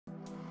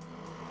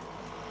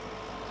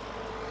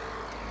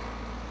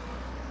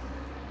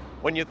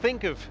When you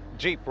think of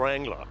Jeep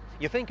Wrangler,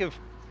 you think of,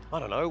 I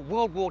don't know,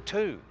 World War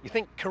II. You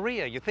think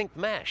Korea, you think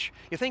MASH.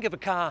 You think of a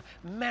car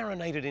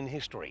marinated in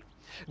history.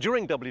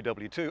 During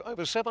WW2,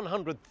 over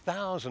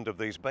 700,000 of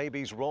these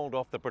babies rolled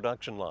off the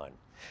production line.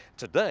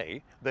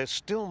 Today, they're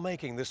still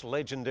making this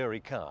legendary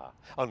car,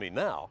 only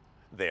now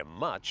they're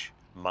much,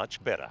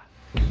 much better.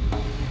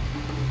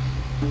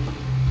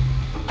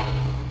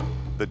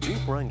 The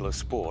Jeep Wrangler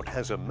Sport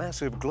has a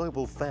massive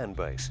global fan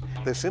base.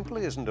 There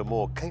simply isn't a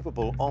more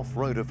capable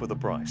off-roader for the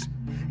price.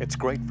 It's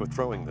great for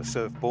throwing the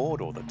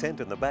surfboard or the tent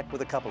in the back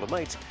with a couple of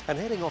mates and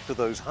heading off to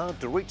those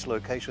hard-to-reach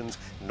locations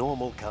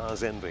normal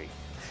cars envy.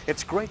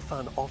 It's great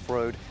fun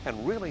off-road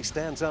and really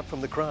stands out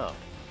from the crowd,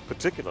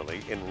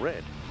 particularly in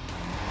red.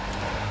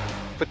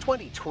 For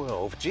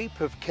 2012, Jeep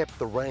have kept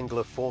the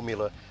Wrangler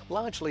formula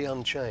largely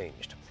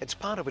unchanged. It's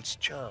part of its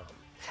charm.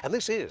 And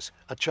this is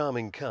a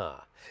charming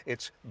car.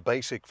 Its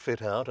basic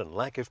fit-out and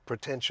lack of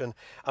pretension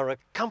are a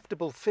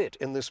comfortable fit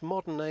in this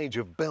modern age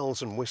of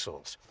bells and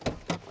whistles.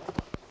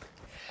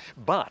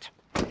 But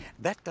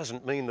that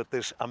doesn't mean that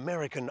this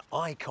American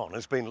icon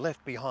has been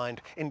left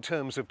behind in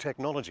terms of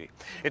technology.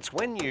 It's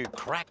when you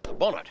crack the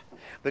bonnet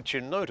that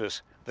you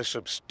notice the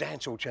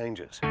substantial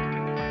changes.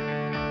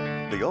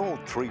 The old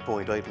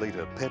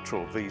 3.8-litre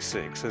petrol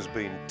V6 has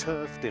been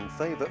turfed in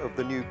favour of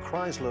the new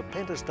Chrysler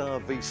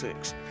Pentastar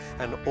V6,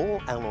 an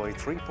all-alloy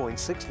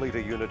 3.6-litre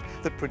unit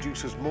that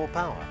produces more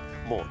power,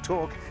 more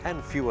torque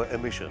and fewer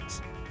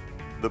emissions.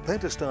 The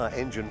Pentastar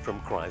engine from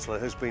Chrysler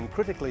has been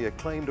critically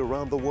acclaimed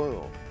around the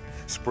world.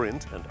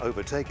 Sprint and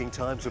overtaking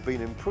times have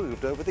been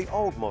improved over the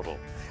old model,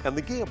 and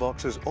the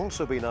gearbox has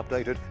also been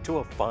updated to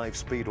a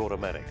 5-speed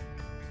automatic.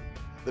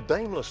 The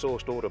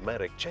Daimler-sourced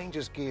automatic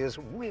changes gears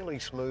really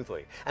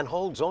smoothly and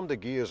holds on to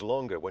gears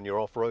longer when you're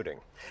off-roading.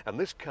 And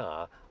this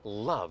car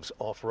loves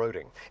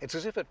off-roading. It's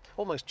as if it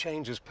almost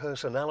changes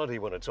personality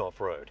when it's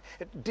off-road.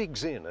 It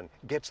digs in and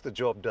gets the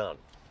job done.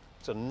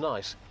 It's a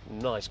nice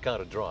car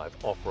to drive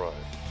off-road.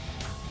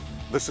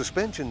 The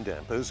suspension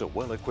dampers are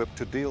well equipped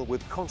to deal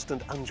with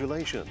constant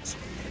undulations.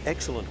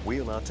 Excellent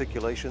wheel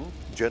articulation,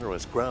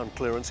 generous ground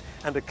clearance,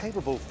 and a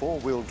capable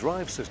four-wheel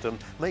drive system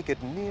make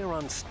it near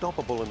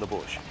unstoppable in the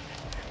bush.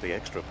 The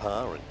extra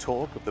power and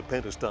torque of the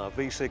Pentastar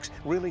V6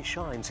 really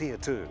shines here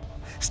too.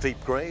 Steep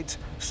grades,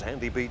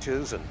 sandy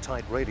beaches and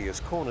tight radius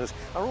corners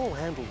are all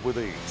handled with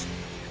ease.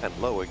 And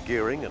lower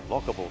gearing and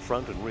lockable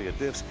front and rear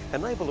diffs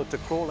enable it to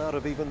crawl out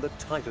of even the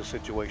tightest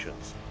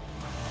situations.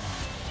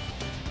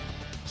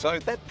 So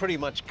that pretty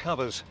much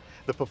covers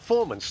the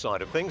performance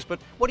side of things, but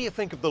what do you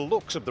think of the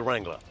looks of the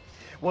Wrangler?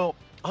 Well,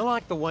 I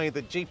like the way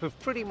that Jeep have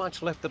pretty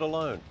much left it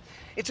alone.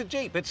 It's a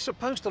Jeep, it's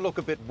supposed to look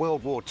a bit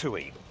World War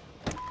II-y.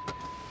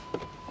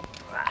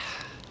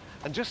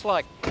 And just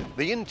like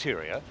the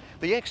interior,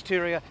 the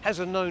exterior has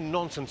a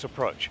no-nonsense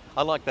approach.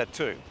 I like that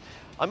too.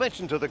 I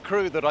mentioned to the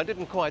crew that I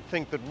didn't quite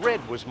think that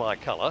red was my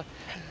colour,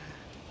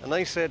 and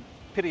they said,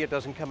 pity it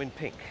doesn't come in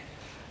pink.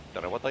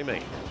 Don't know what they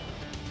mean.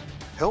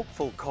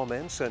 Helpful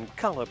comments and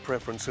colour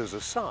preferences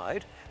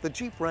aside, the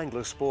Jeep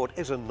Wrangler Sport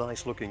is a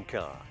nice-looking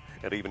car.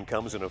 It even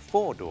comes in a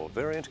 4-door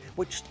variant,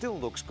 which still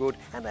looks good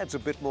and adds a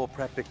bit more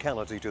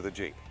practicality to the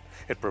Jeep.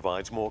 It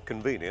provides more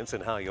convenience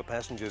in how your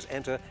passengers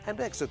enter and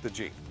exit the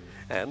Jeep.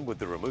 And with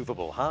the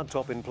removable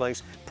hardtop in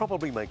place,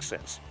 probably makes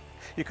sense.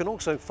 You can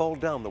also fold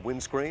down the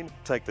windscreen,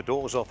 take the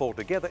doors off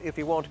altogether if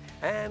you want,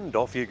 and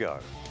off you go.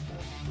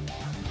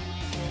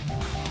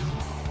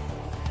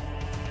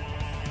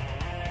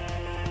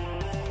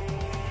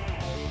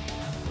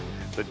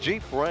 The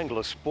Jeep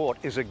Wrangler Sport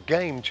is a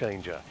game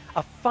changer,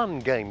 a fun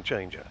game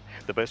changer.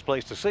 The best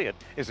place to see it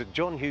is at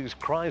John Hughes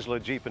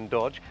Chrysler Jeep and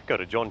Dodge. Go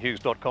to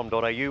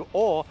johnhughes.com.au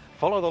or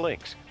follow the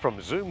links from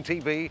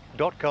zoomtv.com.au.